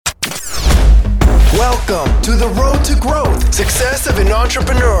Welcome to the road to growth, success of an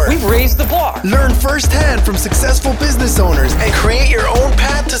entrepreneur. We've raised the bar. Learn firsthand from successful business owners and create your own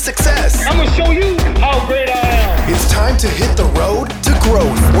path to success. I'm gonna show you how great I am. It's time to hit the road to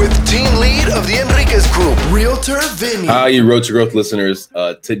growth with team lead of the Enriquez Group, Realtor Vinny. Hi, you Road to Growth listeners.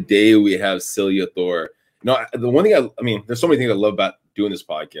 Today we have Celia Thor. The one thing I mean, there's so many things I love about doing this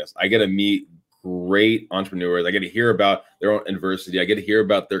podcast. I get to meet great entrepreneurs. I get to hear about their own adversity. I get to hear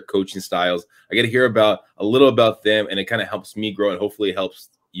about their coaching styles. I get to hear about a little about them, and it kind of helps me grow and hopefully helps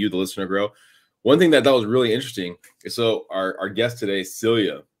you, the listener, grow. One thing that was really interesting is our guest today,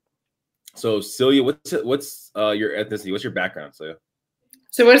 Celia. So Celia, what's your ethnicity? What's your background, Celia?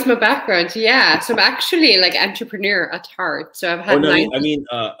 So what is my background? Yeah, so I'm actually like entrepreneur at heart. So I've had ethnicity.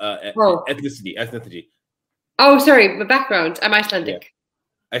 Oh, sorry, my background. I'm Icelandic.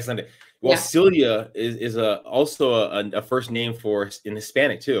 Yeah. Icelandic. Well, yeah. Celia is also a first name in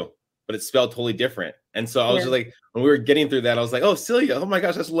Hispanic too, but it's spelled totally different. And so I was just like, when we were getting through that, I was like, oh, Celia, oh my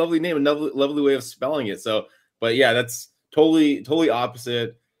gosh, that's a lovely name, a lovely way of spelling it. So, but yeah, that's totally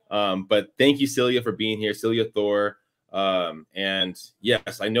opposite. But thank you, Celia, for being here, Celia Thor. And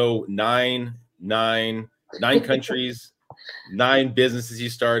yes, I know nine countries, 9 businesses you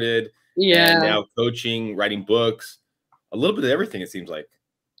started. Yeah. And now coaching, writing books, a little bit of everything, it seems like.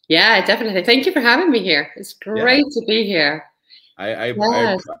 Yeah, definitely. Thank you for having me here. It's great to be here. I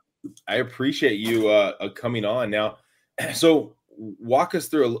appreciate you coming on. Now, so walk us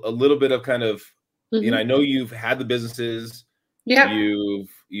through a little bit of kind of, I know you've had the businesses, you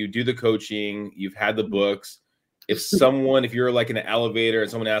do the coaching, you've had the books. If you're like in an elevator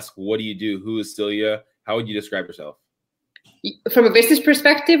and someone asks, what do you do? Who is Celia? How would you describe yourself? From a business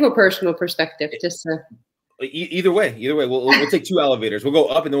perspective or personal perspective? Just Either way. We'll take 2 elevators. We'll go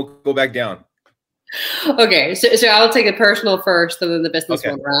up and then we'll go back down. Okay, so I'll take the personal first and then the business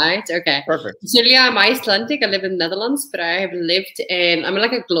one, right? Okay. Perfect. Celia, I'm Icelandic. I live in the Netherlands, but I have I'm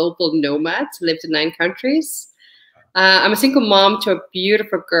like a global nomad, lived in 9 countries. I'm a single mom to a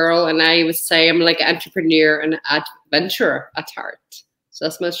beautiful girl, and I would say I'm like an entrepreneur and adventurer at heart. So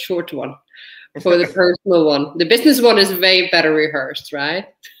that's my short one. For the personal one. The business one is way better rehearsed, right?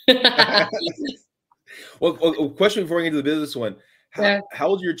 Well, question before we get to the business one. How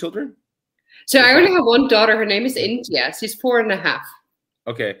old are your children? So I only have one daughter. Her name is India. She's 4.5.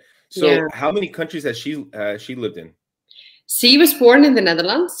 Okay. So how many countries has she lived in? She was born in the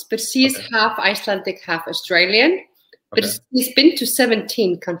Netherlands, but she's half Icelandic, half Australian. But she's been to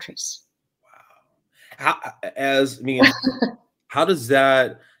 17 countries. Wow. How does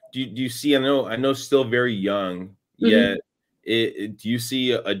that? Do you see? I know, still very young yet. Do you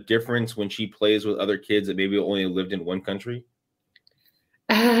see a difference when she plays with other kids that maybe only lived in one country?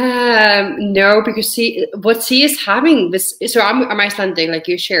 No, because what she is having this. So I'm Icelandic, like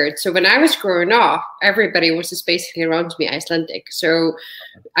you shared. So when I was growing up, everybody was just basically around me Icelandic. So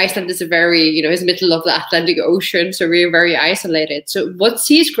Iceland is a very, is middle of the Atlantic Ocean, so we're very isolated. So what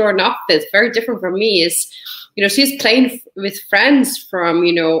she's grown up with, very different from me, is she's playing with friends from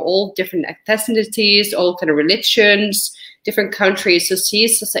all different ethnicities, all kind of religions, different countries. So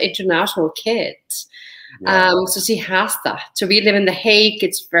she's just an international kid. Wow. So she has that. So we live in The Hague.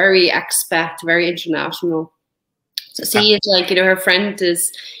 It's very expat, very international. So she is like, her friend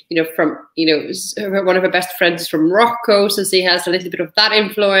is, from, one of her best friends is from Morocco. So she has a little bit of that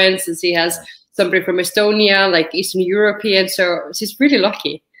influence. And she has somebody from Estonia, like Eastern European. So she's really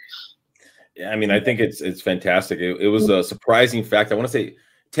lucky. Yeah, I mean, I think it's fantastic. It was a surprising fact. I want to say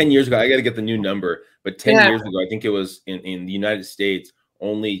 10 years ago, I got to get the new number, but 10 years ago, I think it was in the United States,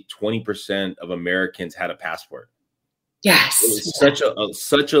 only 20% of Americans had a passport. Yes. It was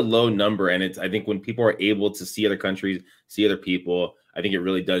such a low number. And I think when people are able to see other countries, see other people, I think it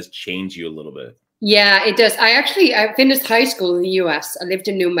really does change you a little bit. Yeah, it does. I finished high school in the US. I lived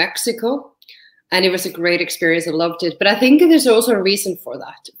in New Mexico, and it was a great experience. I loved it. But I think there's also a reason for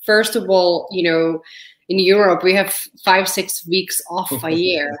that. First of all, in Europe, we have 5-6 weeks off a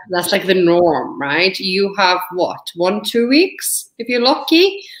year. That's like the norm, right? You have 1-2 weeks if you're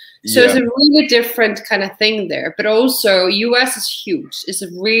lucky. So it's a really different kind of thing there. But also, US is huge. It's a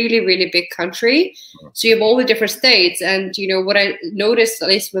really, really big country. So you have all the different states. And, what I noticed, at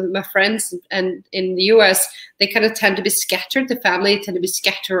least with my friends and in the US, they kind of tend to be scattered. The family tend to be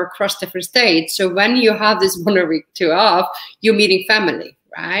scattered across different states. So when you have this 1 week, 2 off, you're meeting family,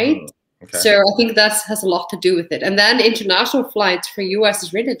 right? Okay. So I think that has a lot to do with it. And then international flights for US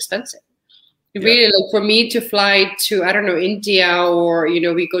is really expensive. Really, like for me to fly to, I don't know, India or,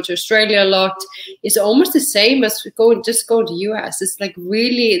 we go to Australia a lot, it's almost the same as going to US. It's like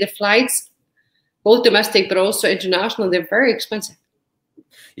really the flights, both domestic but also international, they're very expensive.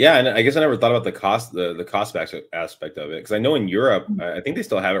 Yeah, and I guess I never thought about the cost, the cost aspect of it, because I know in Europe, I think they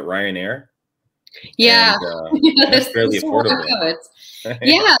still have it, Ryanair. Yeah, And, that's fairly affordable.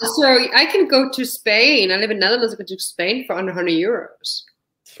 Yeah, so I can go to Spain. I live in Netherlands. I go to Spain for under €100.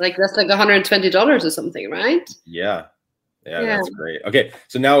 Like that's like $120 or something, right? Yeah, that's great. Okay,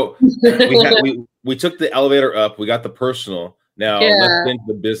 so now we took the elevator up. We got the personal. Now let's get into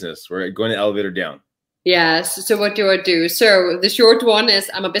the business. We're going to elevator down. Yes. So what do I do? So the short one is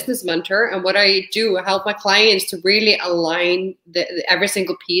I'm a business mentor, and what I do, I help my clients to really align every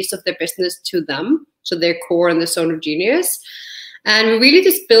single piece of their business to them, so their core and the zone of genius. And we really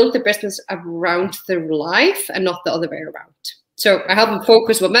just build the business around their life and not the other way around. So I help them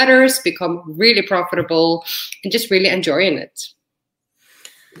focus what matters, become really profitable, and just really enjoying it.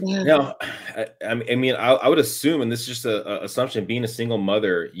 Yeah. Now, I mean, I would assume, and this is just an assumption, being a single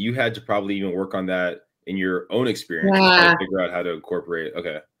mother, you had to probably even work on that in your own experience, to figure out how to incorporate.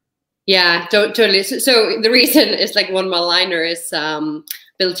 Okay. Yeah, totally. So the reason is like one of my liner is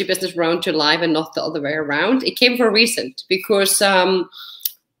build your business around your life and not the other way around. It came for a reason, because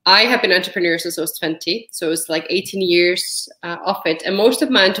I have been an entrepreneur since I was 20. So it's like 18 years of it. And most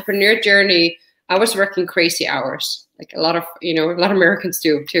of my entrepreneur journey, I was working crazy hours, like a lot of Americans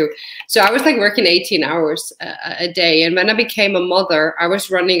do too. So I was like working 18 hours a day. And when I became a mother, I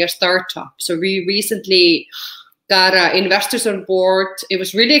was running a startup. So we recently got investors on board. It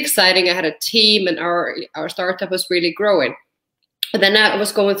was really exciting. I had a team, and our startup was really growing. But then I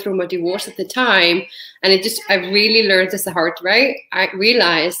was going through my divorce at the time, and I really learned this the hard way. I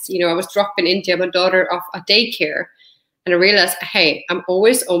realized, I was dropping India, my daughter, off at daycare, and I realized, hey, I'm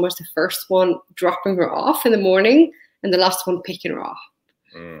always almost the first one dropping her off in the morning and the last one picking her up.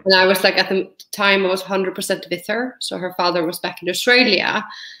 And I was like, at the time, I was 100% with her. So her father was back in Australia.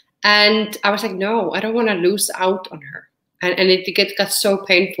 And I was like, no, I don't want to lose out on her. And it got so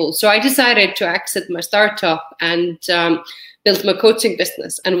painful. So I decided to exit my startup and build my coaching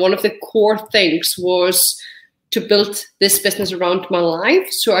business. And one of the core things was to build this business around my life,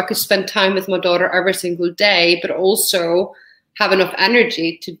 so I could spend time with my daughter every single day, but also have enough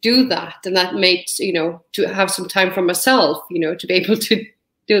energy to do that. And that makes, to have some time for myself, to be able to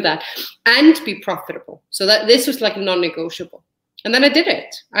do that and be profitable. So that this was like non-negotiable. And then I did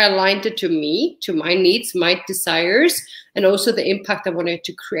it. I aligned it to me, to my needs, my desires, and also the impact I wanted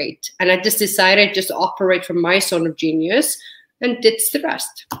to create. And I just decided just to operate from my zone of genius and did the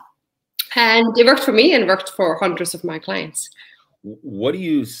rest. And it worked for me and worked for hundreds of my clients. What do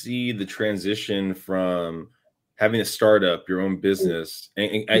you see the transition from having a startup, your own business,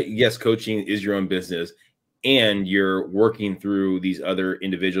 and yes, coaching is your own business, and you're working through these other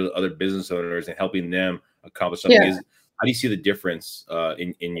individuals, other business owners, and helping them accomplish something? Yeah. How do you see the difference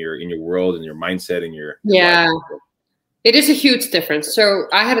in your world and your mindset and your life? Life? It is a huge difference. So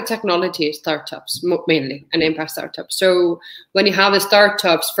I had a technology startups, mainly an impact startup. So when you have the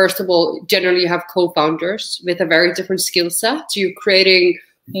startups, first of all, generally you have co-founders with a very different skill set. So you're creating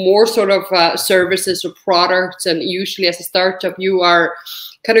more sort of services or products. And usually as a startup, you are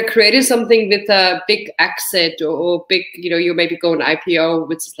kind of creating something with a big exit or big, you maybe go an IPO,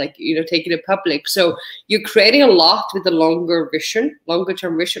 which is like, taking it public. So you're creating a lot with a longer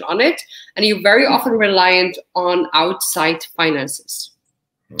term vision on it. And you're very often reliant on outside finances.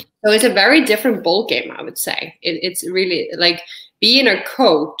 So it's a very different ball game, I would say. It's really like being a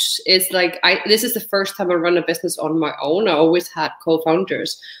coach is like, this is the first time I run a business on my own. I always had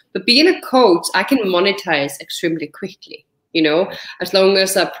co-founders, but being a coach, I can monetize extremely quickly. As long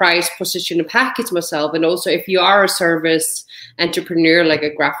as I price, position, and package myself. And also if you are a service entrepreneur, like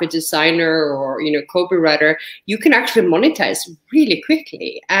a graphic designer or, copywriter, you can actually monetize really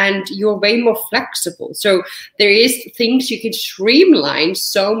quickly and you're way more flexible. So there is things you can streamline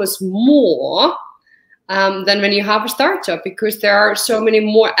so much more than when you have a startup, because there are so many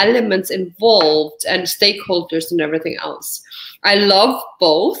more elements involved and stakeholders and everything else. I love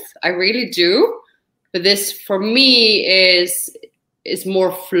both. I really do. But this, for me, is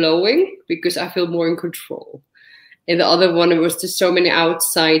more flowing because I feel more in control. In the other one, it was just so many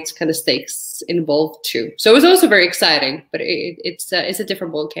outside kind of stakes involved too. So it was also very exciting, but it's a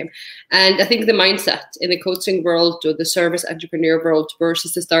different ballgame. And I think the mindset in the coaching world or the service entrepreneur world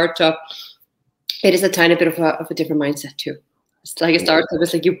versus the startup, it is a tiny bit of a different mindset too. It's like a startup,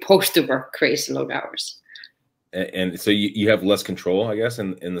 it's like you're supposed to work crazy long hours. And so you have less control, I guess,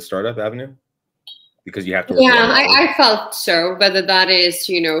 in the startup avenue? Because you have to. Yeah, I felt so. Whether that is,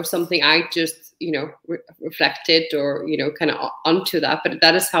 something I just, reflected or, kind of onto that. But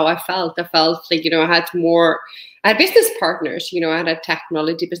that is how I felt. I felt like, I had business partners, I had a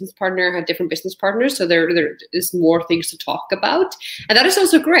technology business partner, I had different business partners. So there is more things to talk about. And that is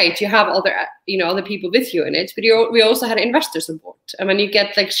also great. You have other people with you in it, but we also had investors on board. And when you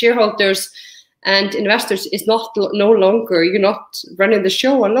get like shareholders and investors, it's no longer, you're not running the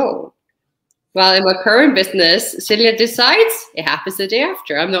show alone. Well, in my current business, Silja decides, it happens the day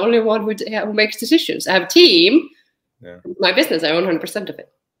after. I'm the only one who makes decisions. I have a team. Yeah. My business, I own 100% of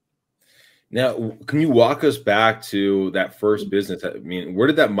it. Now, can you walk us back to that first business? I mean, where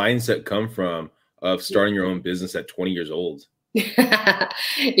did that mindset come from of starting your own business at 20 years old?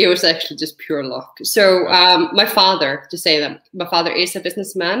 It was actually just pure luck. So my father is a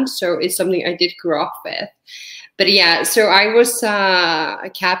businessman. So it's something I did grow up with. But yeah, so I was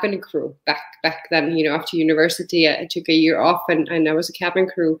a cabin crew back then, after university. I took a year off and I was a cabin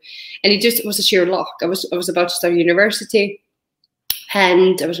crew. And it just was a sheer luck. I was about to start university.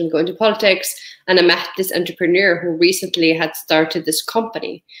 And I was going to go into politics, and I met this entrepreneur who recently had started this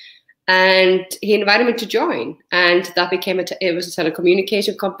company, and he invited me to join. And that became it was a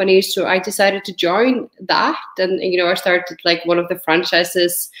telecommunication company, so I decided to join that. And I started like one of the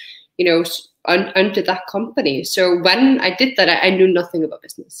franchises, under that company. So when I did that, I knew nothing about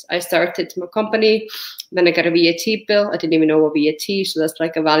business. I started my company, then I got a VAT bill. I didn't even know what VAT, so that's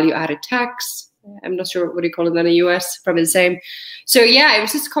like a value-added tax. I'm not sure what do you call it in the US, probably the same. So yeah, it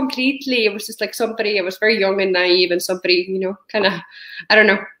was just like somebody, I was very young and naive, and somebody, kind of, I don't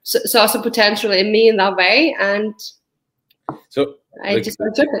know, saw some potential in me in that way. And so I just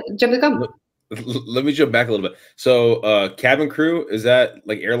jumped the gun. Let me jump back a little bit. So cabin crew, is that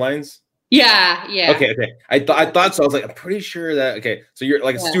like airlines? Yeah. Okay. I thought so. I was like, I'm pretty sure that, okay. So you're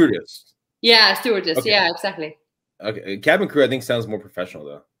like a stewardess. Yeah, stewardess. Okay. Yeah, exactly. Okay. Cabin crew, I think sounds more professional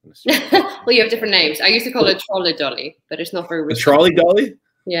though. Well, you have different names. I used to call it trolley dolly, but it's not very. A trolley dolly?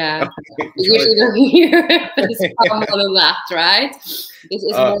 Yeah. Usually don't hear it, but it's more than that, right? It's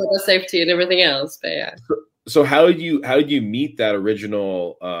more about safety and everything else, but yeah. So how did you meet that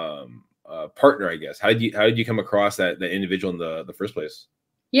original partner? I guess how did you come across that individual in the first place?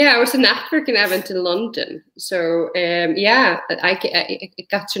 Yeah, it was a networking event in London. So I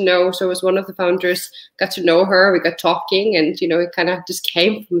got to know. So it was one of the founders. Got to know her. We got talking, and it kind of just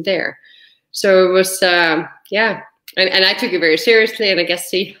came from there. So it was and I took it very seriously. And I guess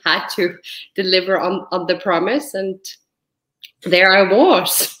he had to deliver on the promise, and there I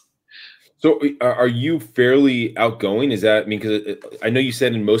was. So are you fairly outgoing? Is that, because I know you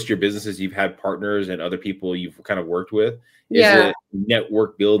said in most of your businesses you've had partners and other people you've kind of worked with. Is it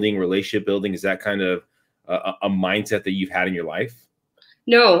network building, relationship building? Is that kind of a mindset that you've had in your life?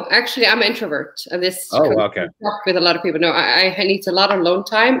 No, actually, I'm an introvert. And this okay. Talk with a lot of people. No, I need a lot of alone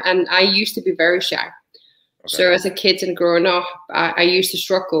time, and I used to be very shy. Okay. So as a kid and growing up, I used to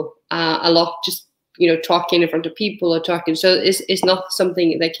struggle a lot, just talking in front of people or talking. So it's not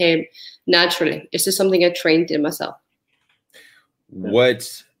something that came naturally. It's just something I trained in myself.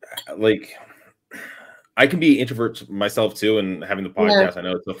 I can be introvert myself too, and having the podcast, I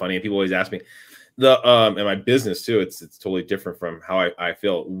know it's so funny, and people always ask me and my business too. It's totally different from how I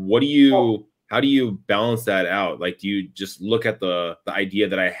feel. How do you balance that out? Like, do you just look at the idea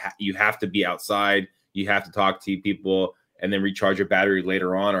that you have to be outside, you have to talk to people, and then recharge your battery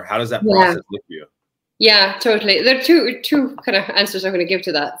later on, or how does that process look for you? Yeah, totally. There are two kind of answers I'm going to give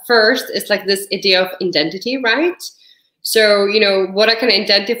to that. First, it's like this idea of identity, right? So, what I can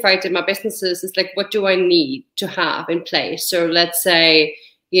identify to my businesses is like, what do I need to have in place? So let's say,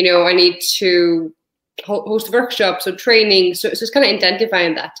 I need to host workshops or training. So it's just kind of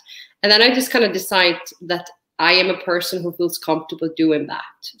identifying that. And then I just kind of decide that I am a person who feels comfortable doing that.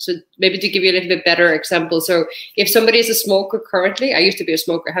 So maybe to give you a little bit better example. So if somebody is a smoker currently, I used to be a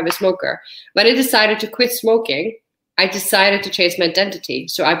smoker, heavy smoker. When I decided to quit smoking, I decided to change my identity.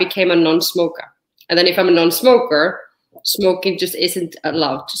 So I became a non-smoker. And then if I'm a non-smoker, smoking just isn't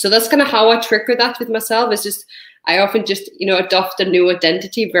allowed. So that's kind of how I trigger that with myself. It's just, I often just, adopt a new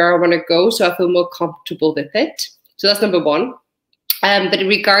identity where I want to go, so I feel more comfortable with it. So that's number one. But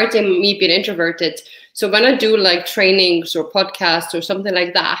regarding me being introverted, so when I do like trainings or podcasts or something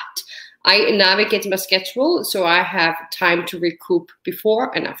like that, I navigate my schedule so I have time to recoup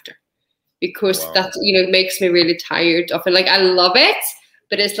before and after, because that makes me really tired of it. Like, I love it,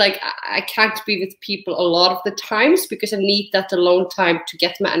 but it's like I can't be with people a lot of the times because I need that alone time to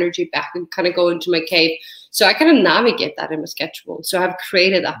get my energy back and kind of go into my cave. So I kind of navigate that in my schedule. So I've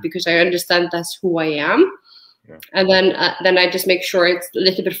created that because I understand that's who I am. Yeah. And then I just make sure it's a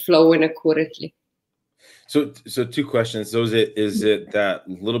little bit flowing accordingly. So two questions. So is it that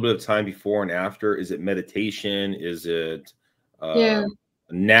little bit of time before and after? Is it meditation? Is it a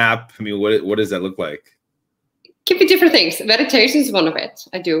nap? I mean, what does that look like? Could be different things. Meditation is one of it.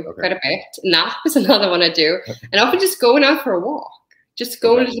 I do quite a bit. Nap is another one I do. And often just going out for a walk. Just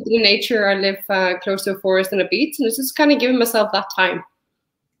going a little bit in nature. I live close to a forest and a beach, and it's just kind of giving myself that time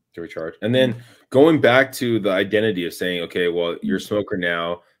to recharge. And then going back to the identity of saying, okay, well, you're a smoker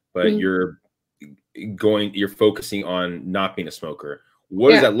now, but you're focusing on not being a smoker.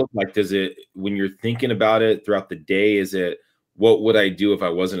 What does that look like? Does it, when you're thinking about it throughout the day, is it, what would I do if I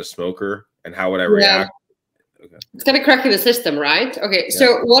wasn't a smoker, and how would I react? Okay. It's kind of cracking the system, right? Okay,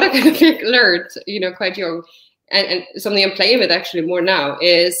 so what I kind of learned, quite young, and something I'm playing with actually more now,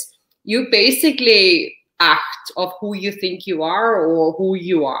 is you basically act of who you think you are or who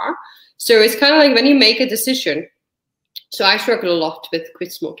you are. So it's kind of like when you make a decision. So I struggle a lot with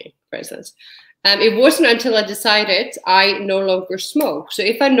quit smoking, for instance. It wasn't until I decided I no longer smoke. So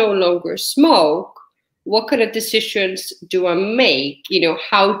if I no longer smoke, what kind of decisions do I make?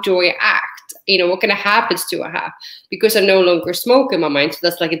 How do I act? What kind of habits do I have? Because I no longer smoke in my mind. So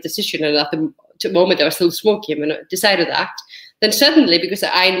that's like a decision. And at the moment I was still smoking when I decided that. Then suddenly, because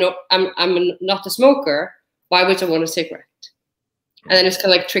I know I'm not a smoker, why would I want a cigarette? And then it's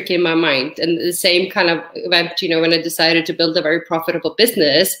kind of like tricky in my mind. And the same kind of event, when I decided to build a very profitable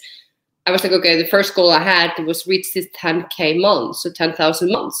business, I was like, okay, the first goal I had was reach this 10K months, so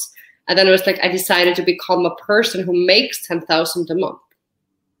 10,000 months. And then it was like, I decided to become a person who makes 10,000 a month,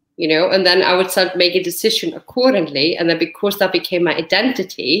 and then I would start making a decision accordingly. And then because that became my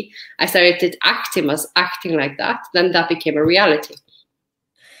identity, I started acting like that. Then that became a reality.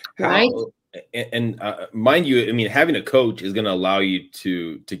 Right. And mind you, I mean, having a coach is going to allow you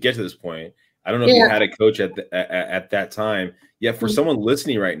to get to this point. I don't know if you had a coach at that time. Yeah, for someone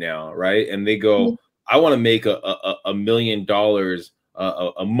listening right now, right, and they go, I want to make $1 million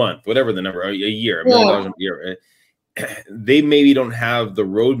a month, whatever the number, a year, $1 million a year. They maybe don't have the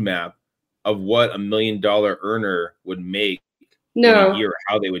roadmap of what $1 million earner would make in a year,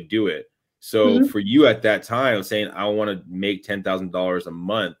 how they would do it. So for you at that time, saying I want to make $10,000 a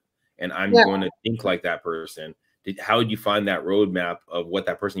month, and I'm going to think like that person. How did you find that roadmap of what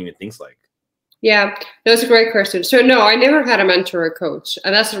that person even thinks like? Yeah, that's a great question. So no, I never had a mentor or a coach.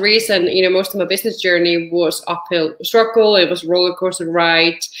 And that's the reason, most of my business journey was uphill struggle. It was roller coaster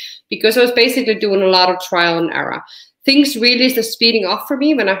ride, because I was basically doing a lot of trial and error. Things really started speeding up for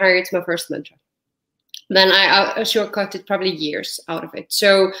me when I hired my first mentor. Then I shortcutted probably years out of it.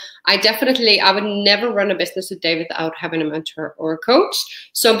 So I would never run a business today without having a mentor or a coach.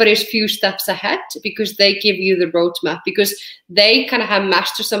 Somebody's few steps ahead, because they give you the roadmap, because they kind of have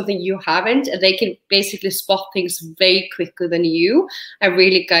mastered something you haven't, and they can basically spot things way quicker than you and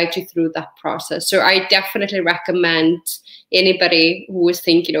really guide you through that process. So I definitely recommend anybody who is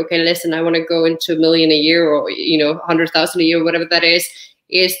thinking, okay, listen, I want to go into $1 million a year, or 100,000 a year, whatever that is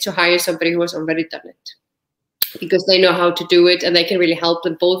to hire somebody who has already done it. Because they know how to do it, and they can really help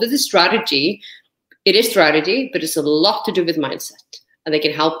them both with the strategy. It is strategy, but it's a lot to do with mindset, and they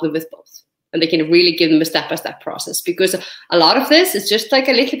can help them with both. And they can really give them a step-by-step process, because a lot of this is just like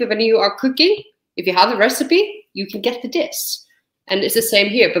a little bit when you are cooking. If you have the recipe, you can get the dish. And it's the same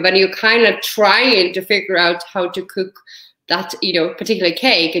here. But when you're kind of trying to figure out how to cook that, particular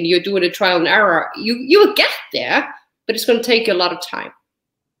cake, and you're doing a trial and error, you will get there, but it's going to take you a lot of time.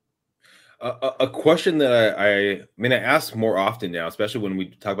 A question that I ask more often now, especially when we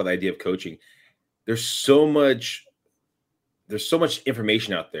talk about the idea of coaching. There's so much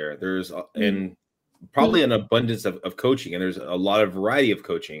information out there. There's and probably an abundance of coaching, and there's a lot of variety of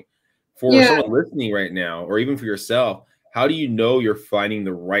coaching. For someone listening right now, or even for yourself, how do you know you're finding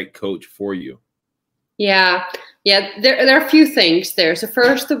the right coach for you? Yeah. There are a few things there. So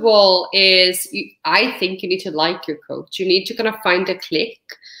first of all I think you need to like your coach. You need to kind of find a click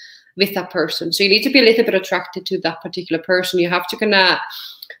with that person. So you need to be a little bit attracted to that particular person. You have to kind of,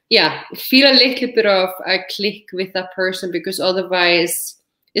 feel a little bit of a click with that person, because otherwise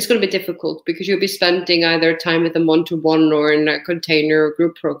it's going to be difficult, because you'll be spending either time with them one-to-one or in a container or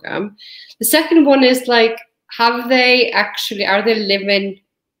group program. The second one is like, are they living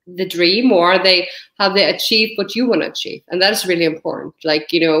the dream, or have they achieved what you want to achieve? And that's really important.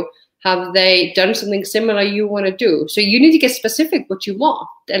 Like, have they done something similar you want to do? So you need to get specific what you want,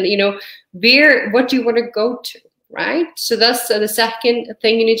 and what do you want to go to, right? So that's the second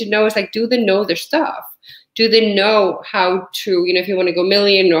thing you need to know is like, do they know their stuff? Do they know how to, if you want to go 1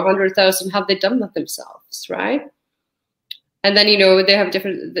 million or 100,000, have they done that themselves, right? And then they have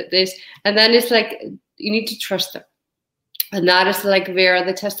different this, and then it's like you need to trust them. And that is like where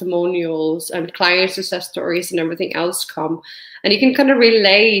the testimonials and client success stories and everything else come. And you can kind of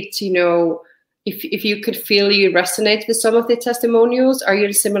relate, you know, if you could feel you resonate with some of the testimonials, are you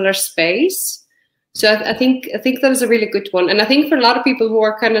in a similar space? So I think that is a really good one. And I think for a lot of people who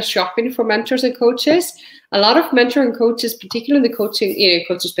are kind of shopping for mentors and coaches, a lot of mentoring coaches, particularly in the coaching, you know,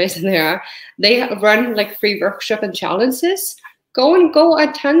 coaching space, and they run like free workshop and challenges. Go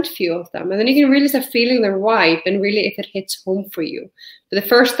attend a few of them, and then you can really start feeling the vibe and really if it hits home for you. But the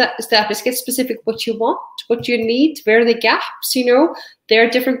first step is get specific what you want, what you need, where are the gaps, you know. There are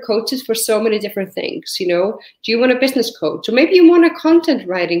different coaches for so many different things, you know. Do you want a business coach? Or maybe you want a content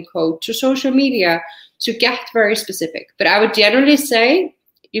writing coach or social media. So get very specific. But I would generally say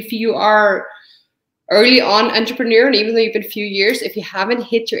if you are early on entrepreneur, and even though you've been a few years, if you haven't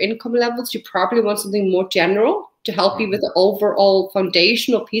hit your income levels, you probably want something more general to help you with the overall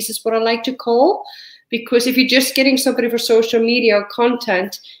foundational pieces, what I like to call. Because if you're just getting somebody for social media or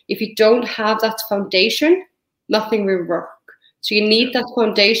content, if you don't have that foundation, nothing will work. So you need that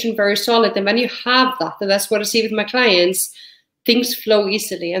foundation very solid. And when you have that, and that's what I see with my clients, things flow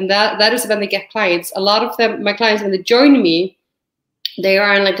easily. And that is when they get clients. A lot of them, my clients, when they join me, they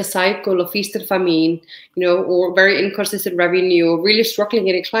are in like a cycle of feast and famine, you know, or very inconsistent revenue, or really struggling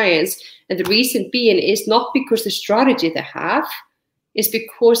getting clients. And the reason being is not because the strategy they have, is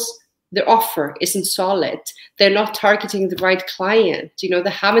because the offer isn't solid. They're not targeting the right client. You know, they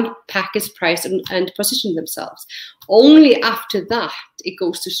haven't packaged, priced, and positioned themselves. Only after that, it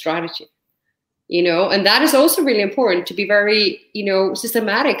goes to strategy. You know, and that is also really important, to be very, you know,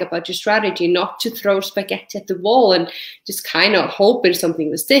 systematic about your strategy, not to throw spaghetti at the wall and just kind of hoping something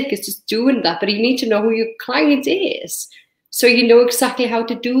will stick. It's just doing that. But you need to know who your client is, so you know exactly how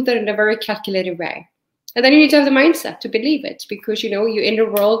to do that in a very calculated way. And then you need to have the mindset to believe it, because, you know, your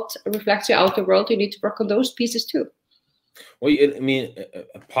inner world reflects your outer world. You need to work on those pieces too. Well, I mean,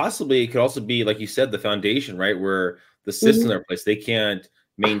 possibly it could also be, like you said, the foundation, right? Where the systems are in place. They can't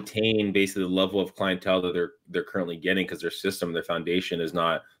maintain basically the level of clientele that they're currently getting because their system, their foundation is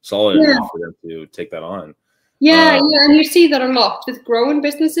not solid enough for them to take that on. Yeah, and you see that a lot with growing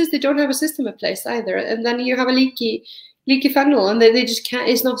businesses. They don't have a system in place either, and then you have a leaky funnel, and they just can't.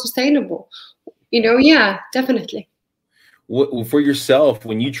 It's not sustainable. You know, yeah, definitely. For yourself,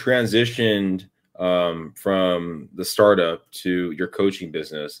 when you transitioned from the startup to your coaching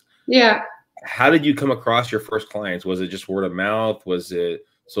business, how did you come across your first clients? Was it just word of mouth? Was it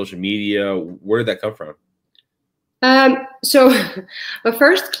social media? Where did that come from? So my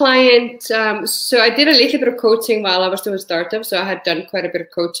first client, so I did a little bit of coaching while I was doing startups. So I had done quite a bit of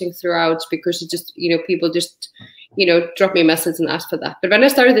coaching throughout, because it just, you know, people just, you know, drop me a message and ask for that. But when I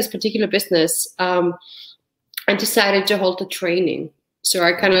started this particular business, I decided to hold a training. So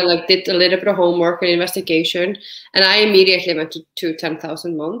I kind of like did a little bit of homework and investigation, and I immediately went to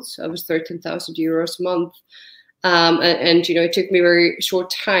 10,000 months. I was 13,000 euros a month. And you know, it took me a very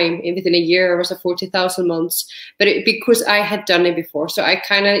short time. Within a year, I was at 40,000 months, but because I had done it before. So I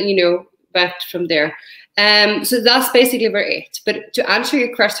kind of, you know, went from there. So that's basically where it. But to answer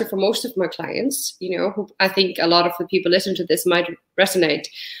your question, for most of my clients, you know, who I think a lot of the people listening to this might resonate,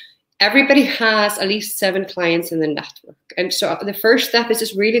 everybody has at least 7 clients in the network. And so the first step is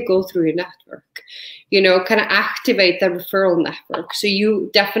just really go through your network, you know, kind of activate the referral network. So you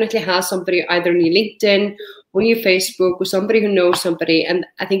definitely have somebody either on your LinkedIn, on your Facebook, or somebody who knows somebody. And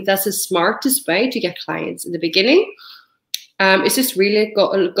I think that's the smartest way to get clients in the beginning. It's just really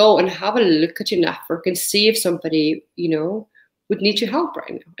go and have a look at your network and see if somebody, you know, would need your help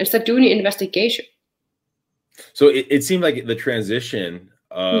right now, and start doing your investigation. So it seemed like the transition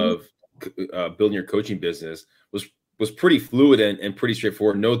of building your coaching business was pretty fluid and pretty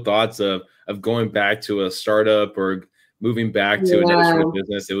straightforward. No thoughts of going back to a startup or moving back to another sort of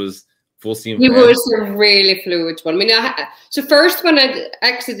business. It was full steam. It was a really fluid one. I mean, so first when I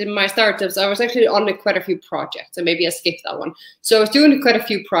exited my startups, I was actually on quite a few projects, and maybe I skipped that one. So I was doing quite a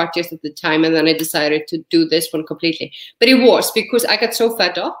few projects at the time, and then I decided to do this one completely. But it was because I got so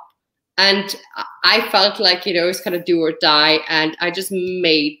fed up, and I felt like, you know, it's kind of do or die, and I just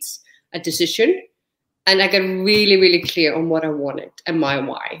made a decision. And I got really, really clear on what I wanted and my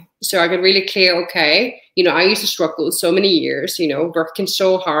why. So I got really clear, okay, you know, I used to struggle so many years, you know, working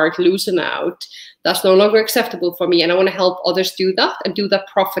so hard, losing out. That's no longer acceptable for me. And I want to help others do that and do that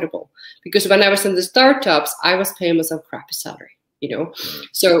profitable. Because when I was in the startups, I was paying myself crappy salary, you know.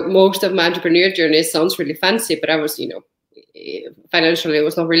 So most of my entrepreneur journey sounds really fancy, but I was, you know, financially it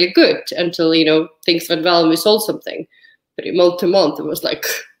was not really good until, you know, things went well and we sold something. But month to month, it was like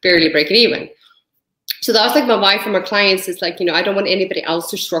barely breaking even. So that was like my why for my clients is like, you know, I don't want anybody else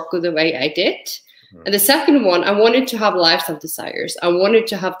to struggle the way I did. And the second one, I wanted to have lifestyle desires. I wanted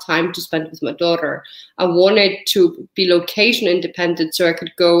to have time to spend with my daughter. I wanted to be location independent so I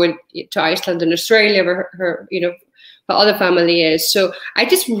could go to Iceland and Australia where her other family is. So I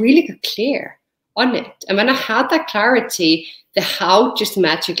just really got clear on it. And when I had that clarity, the how just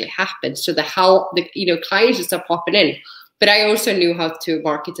magically happened. So the how, clients just start popping in. But I also knew how to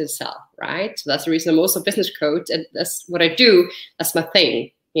market and sell, right? So that's the reason I'm also a business coach. And that's what I do. That's my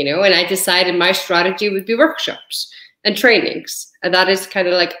thing, and I decided my strategy would be workshops and trainings. And that is kind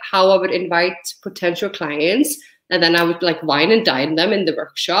of like how I would invite potential clients. And then I would like wine and dine them in the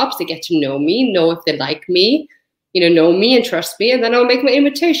workshops. They get to know me, know if they like me, know me and trust me. And then I'll make my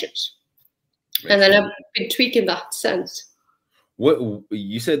invitations. And then I've been tweaking that sense. What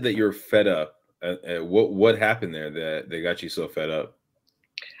you said that you're fed up. What happened there that they got you so fed up?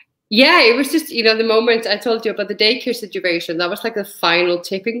 Yeah, it was just, the moment I told you about the daycare situation, that was like the final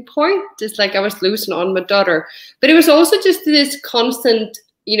tipping point. It's like I was losing on my daughter. But it was also just this constant,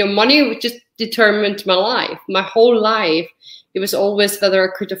 money just determined my life. My whole life, it was always whether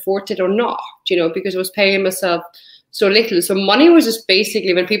I could afford it or not, because I was paying myself so little. So money was just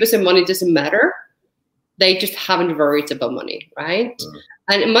basically, when people say money doesn't matter, they just haven't worried about money, right?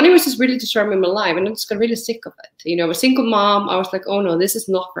 And money was just really determining my life. And I just got really sick of it. I was a single mom. I was like, oh no, this is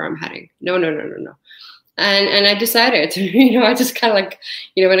not where I'm heading. No. And I decided, I just kind of like,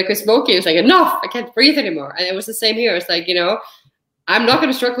 when I quit smoking, it was like, enough, I can't breathe anymore. And it was the same here. It's like, I'm not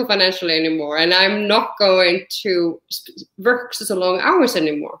going to struggle financially anymore. And I'm not going to work so long hours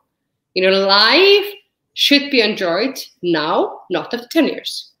anymore. Life should be enjoyed now, not after 10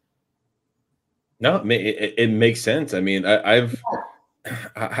 years. No, it makes sense. I mean, I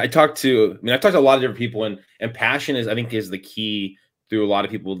talked to a lot of different people, and passion is the key through a lot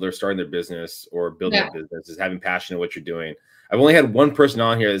of people that are starting their business or building a business, is having passion in what you're doing. I've only had one person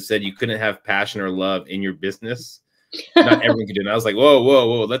on here that said you couldn't have passion or love in your business. Not everyone can do it. And I was like,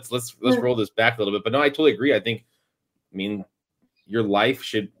 whoa, let's roll this back a little bit. But no, I totally agree. I mean, your life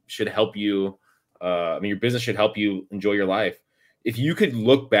should help you. Your business should help you enjoy your life. If you could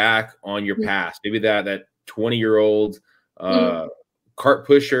look back on your past, maybe that 20-year-old cart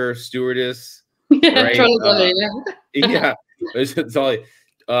pusher, stewardess, right? Yeah.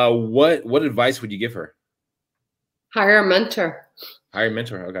 What advice would you give her? Hire a mentor. Hire a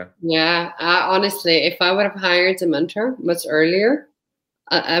mentor. Okay. Yeah. Honestly, if I would have hired a mentor much earlier,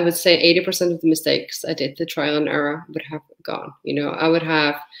 I would say 80% of the mistakes I did, the trial and error, would have gone.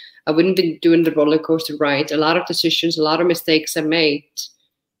 I wouldn't be doing the roller coaster ride. A lot of decisions, a lot of mistakes I made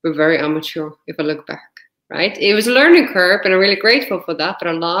were very amateur if I look back, right? It was a learning curve, and I'm really grateful for that. But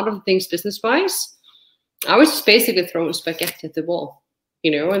a lot of things business-wise, I was just basically throwing spaghetti at the wall,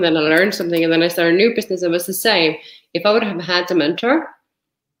 and then I learned something, and then I started a new business. It was the same. If I would have had a mentor,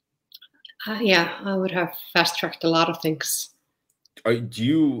 I would have fast-tracked a lot of things. Do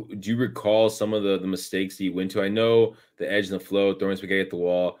you recall some of the mistakes that you went to? I know the edge and the flow, throwing spaghetti at the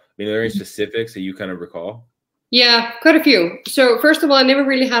wall. Are there any specifics that you kind of recall? Yeah, quite a few. So first of all, I never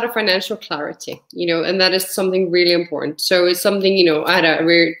really had a financial clarity, and that is something really important. So it's something, I had a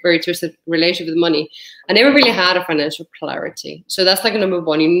very, very twisted relationship with money. I never really had a financial clarity. So that's like number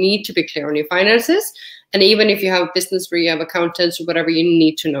one. You need to be clear on your finances. And even if you have a business where you have accountants or whatever, you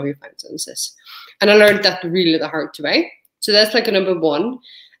need to know your finances. And I learned that really the hard way. So that's like a number one.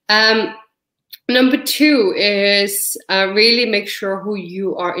 Number two is really make sure who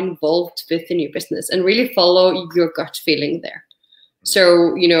you are involved with in your business and really follow your gut feeling there.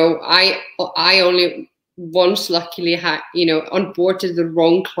 So, I only once luckily had, onboarded the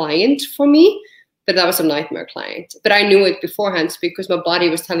wrong client for me, but that was a nightmare client. But I knew it beforehand because my body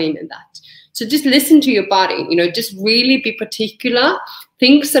was telling me that. So just listen to your body, just really be particular.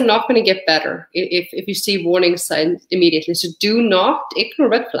 Things are not going to get better if you see warning signs immediately. So do not ignore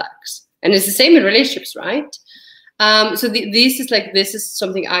red flags. And it's the same in relationships, right? So this is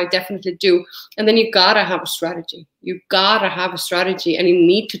something I definitely do. And then you gotta have a strategy. You gotta have a strategy, and you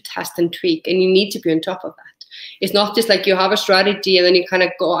need to test and tweak, and you need to be on top of that. It's not just like you have a strategy and then you kind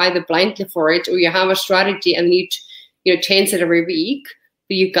of go either blindly for it, or you have a strategy and you change it every week.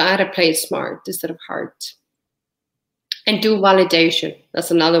 But you gotta play it smart instead of hard. And do validation. That's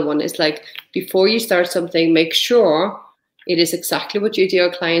another one. It's like before you start something, make sure it is exactly what your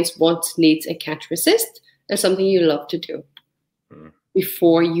ideal clients want, needs, and can't resist, and something you love to do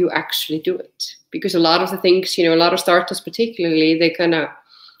before you actually do it. Because a lot of the things, a lot of startups particularly, they kind of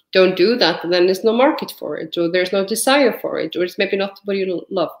don't do that, and then there's no market for it, or there's no desire for it, or it's maybe not what you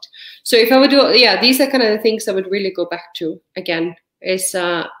loved. So if I would do, these are kind of the things I would really go back to again.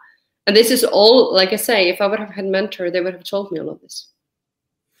 And this is all, like I say, if I would have had a mentor, they would have told me all of this.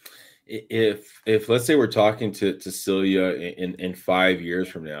 if let's say we're talking to Celia in 5 years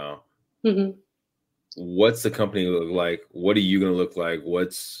from now, Mm-hmm. what's the company look like? What are you going to look like? Where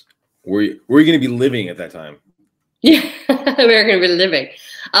are you going to be living at that time? Yeah, we're going to be living.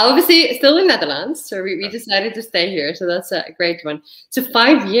 Obviously, still in Netherlands. So we decided to stay here. So that's a great one. So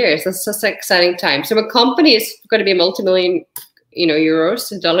 5 years, that's such an exciting time. So a company is going to be a multi-million,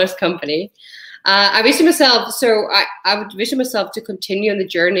 euros, dollars company. I vision myself, I would vision myself to continue on the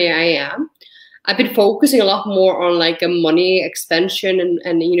journey I am. I've been focusing a lot more on like a money expansion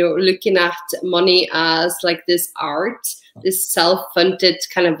and looking at money as like this art, this self-funded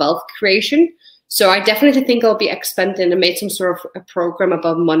kind of wealth creation. So I definitely think I'll be expanding and made some sort of a program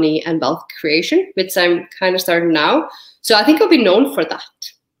about money and wealth creation, which I'm kind of starting now. So I think I'll be known for that.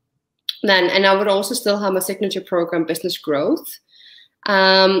 Then, and I would also still have my signature program, Business Growth.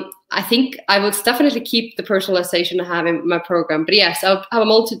 I think I will definitely keep the personalization I have in my program. But yes, I'll have a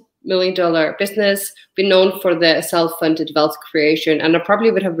multi-million-dollar business, be known for the self-funded wealth creation, and I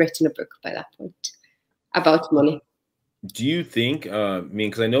probably would have written a book by that point about money. Do you think,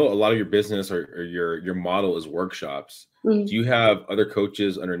 because I know a lot of your business or your model is workshops. Mm-hmm. Do you have other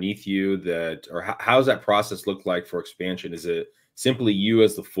coaches underneath you or how does that process look like for expansion? Is it simply you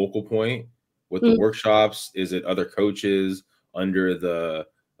as the focal point with the workshops? Is it other coaches under the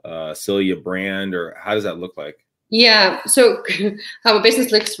Celia brand, or how does that look like? Yeah, so how a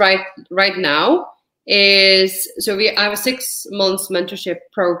business looks right now is, I have a 6 months mentorship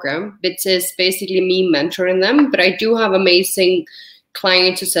program, which is basically me mentoring them, but I do have amazing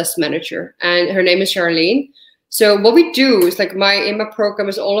client success manager, and her name is Charlene. So what we do is like in my program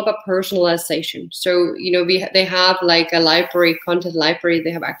is all about personalization. So, they have like a library, content library,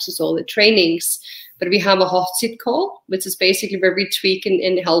 they have access to all the trainings, but we have a hot seat call, which is basically where we tweak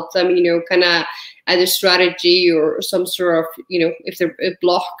and help them, kind of either strategy or some sort of, if they're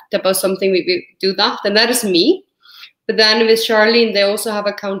blocked about something, we do that. And that is me. But then with Charlene, they also have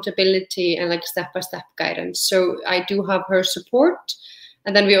accountability and like step-by-step guidance. So I do have her support.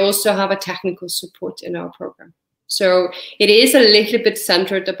 And then we also have a technical support in our program. So it is a little bit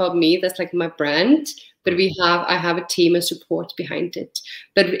centered about me. That's like my brand. But I have a team and support behind it.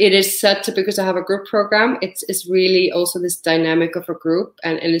 But it is set to, because I have a group program, it's really also this dynamic of a group,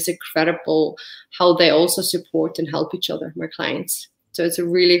 and it's incredible how they also support and help each other, my clients. So it's a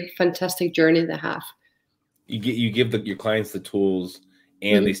really fantastic journey they have. You give your clients the tools,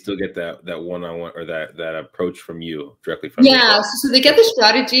 and they still get that one-on-one or that approach from you directly from you. Yeah, so they get the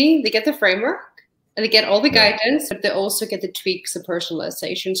strategy, they get the framework, and they get all the guidance, but they also get the tweaks and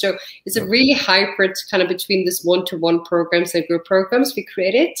personalization. So it's a really hybrid kind of between this one-to-one programs and group programs we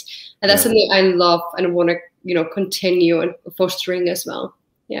created. And that's something I love and I want to, continue and fostering as well.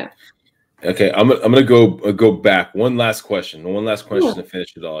 Yeah. Okay. I'm going to go back. One last question to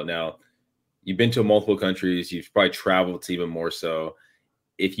finish it all. Now, you've been to multiple countries. You've probably traveled to even more so.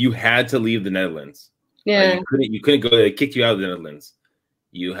 If you had to leave the Netherlands, you couldn't go there. They kicked you out of the Netherlands.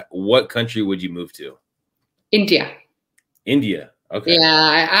 What country would you move to? India. Okay.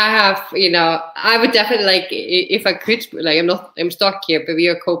 Yeah, I have, I would definitely like, if I could, like, I'm stuck here, but we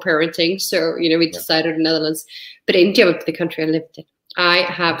are co-parenting. So, we decided the Netherlands, but India would be the country I lived in. I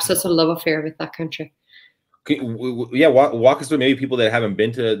have such a love affair with that country. Okay, walk us through maybe people that haven't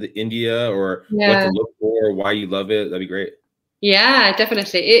been to India or what to look for, why you love it. That'd be great. Yeah,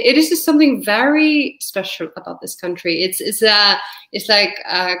 definitely. It is just something very special about this country. It's like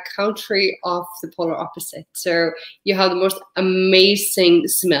a country of the polar opposite. So you have the most amazing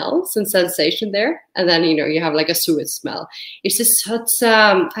smells and sensation there, and then you have like a sewage smell. It's just such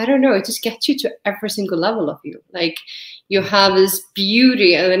I don't know. It just gets you to every single level of you. Like you have this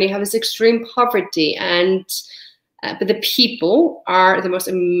beauty, and then you have this extreme poverty, and but the people are the most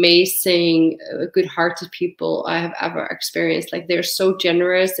amazing, good-hearted people I have ever experienced. Like they're so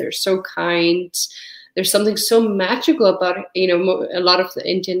generous, they're so kind. There's something so magical about a lot of the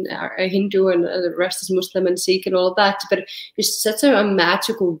Indian are Hindu and the rest is Muslim and Sikh and all of that. But it's such a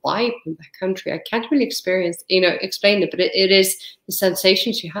magical vibe in that country. I can't really explain it, but it is the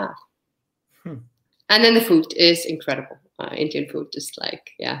sensations you have. And then the food is incredible. Indian food is like,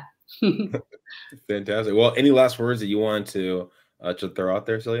 yeah. Fantastic. Well, any last words that you want to throw out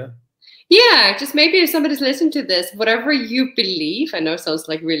there, Celia? Yeah, just maybe if somebody's listening to this, whatever you believe, I know it sounds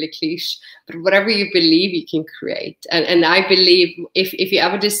like really cliche, but whatever you believe, you can create. And I believe if you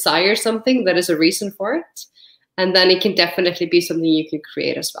ever desire something, that is a reason for it. And then it can definitely be something you can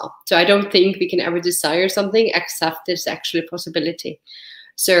create as well. So I don't think we can ever desire something except there's actually a possibility.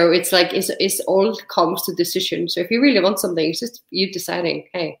 So it's like, it's all comes to decision. So if you really want something, it's just you deciding,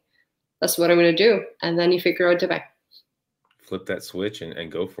 hey, that's what I'm going to do. And then you figure out the way. flip that switch and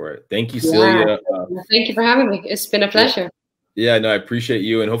go for it. Thank you, Celia. Thank you for having me. It's been a pleasure. Yeah, no, I appreciate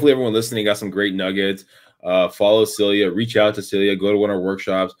you. And hopefully everyone listening got some great nuggets. Follow Celia, reach out to Celia, go to one of our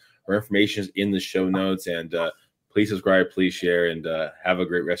workshops. Our information is in the show notes. And please subscribe, please share, and have a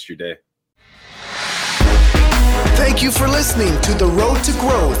great rest of your day. Thank you for listening to The Road to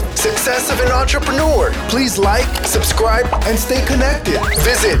Growth, Success of an Entrepreneur. Please like, subscribe, and stay connected.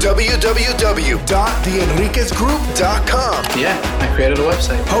 Visit www.theenriquezgroup.com. Yeah, I created a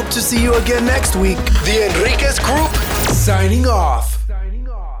website. Hope to see you again next week. The Enriquez Group, signing off.